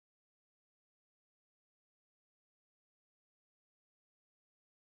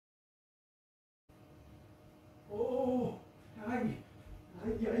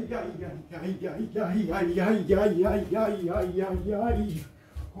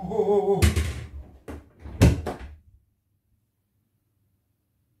Oh.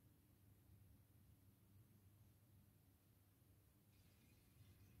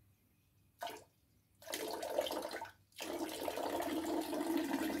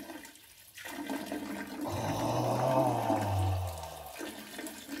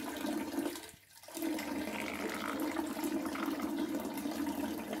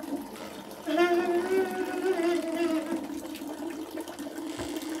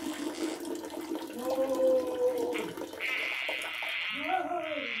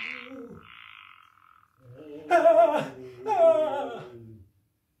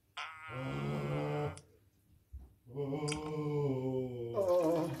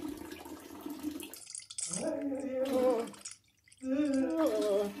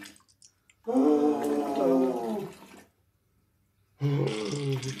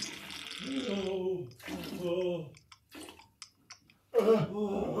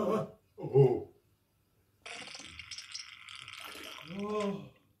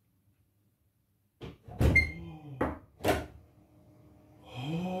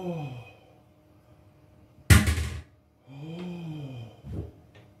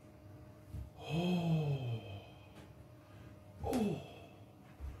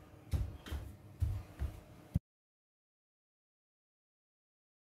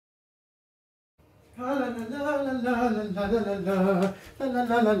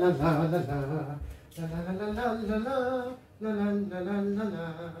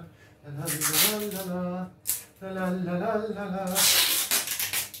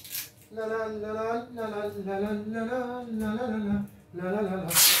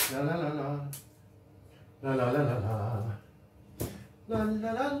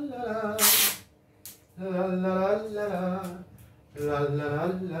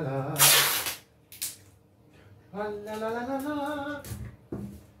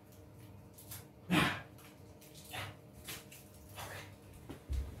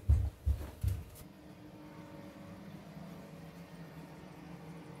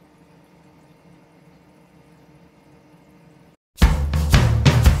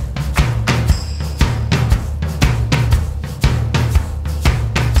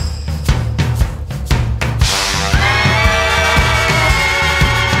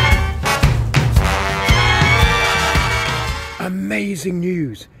 Amazing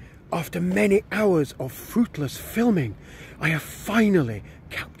news! After many hours of fruitless filming, I have finally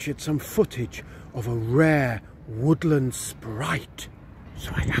captured some footage of a rare woodland sprite.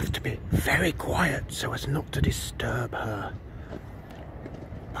 So I have to be very quiet so as not to disturb her.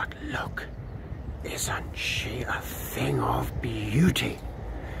 But look, isn't she a thing of beauty?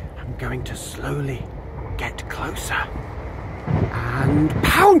 I'm going to slowly get closer and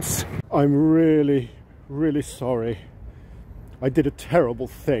pounce! I'm really sorry. I did a terrible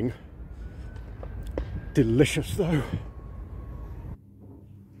thing. Delicious though.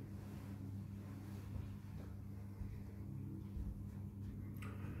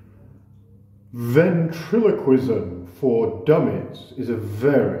 Ventriloquism for Dummies is a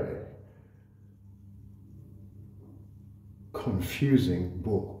very confusing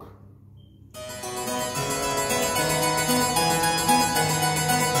book.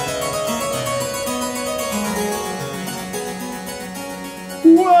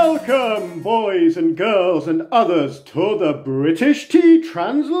 Welcome, boys and girls and others, to the British Tea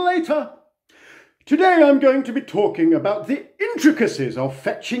Translator. Today I'm going to be talking about the intricacies of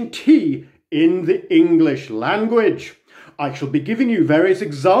fetching tea in the English language. I shall be giving you various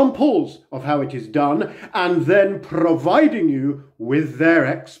examples of how it is done and then providing you with their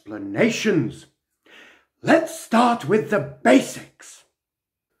explanations. Let's start with the basics.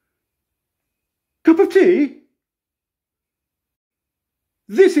 Cup of tea?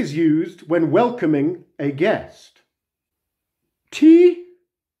 This is used when welcoming a guest. Tea?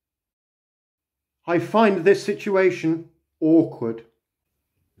 I find this situation awkward.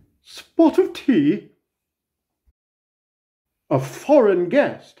 Spot of tea? A foreign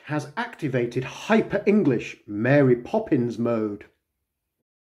guest has activated hyper-English Mary Poppins mode.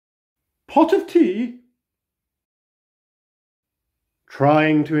 Pot of tea?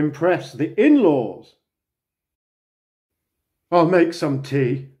 Trying to impress the in-laws. I'll make some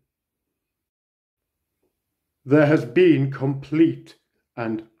tea. There has been complete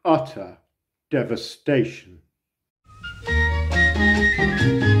and utter devastation.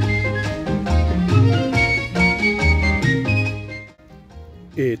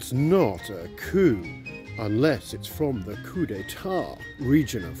 It's not a coup, unless it's from the coup d'etat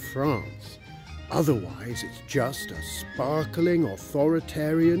region of France. Otherwise, it's just a sparkling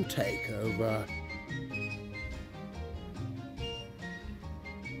authoritarian takeover.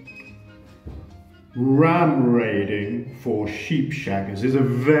 Ram raiding for sheep shaggers is a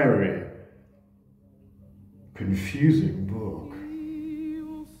very confusing book.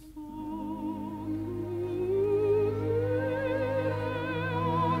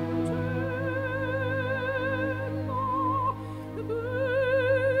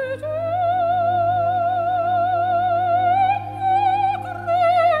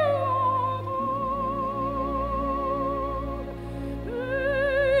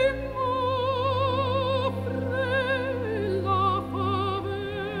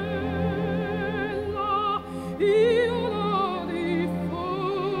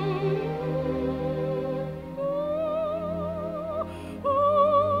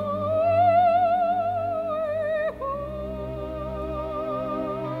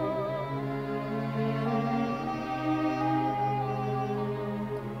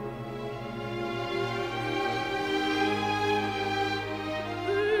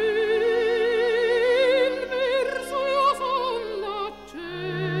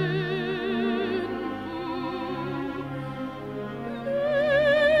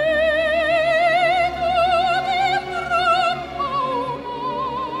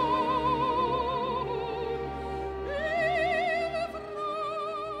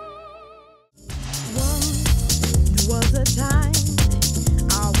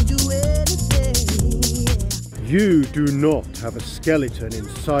 You do not have a skeleton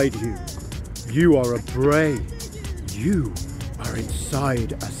inside you. You are a brain. You are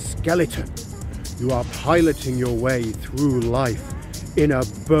inside a skeleton. You are piloting your way through life in a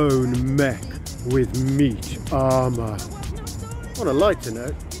bone mech with meat armor. On a lighter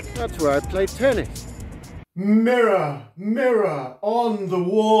note, that's where I play tennis. Mirror, mirror on the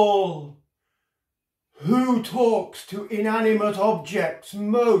wall. Who talks to inanimate objects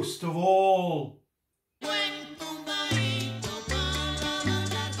most of all?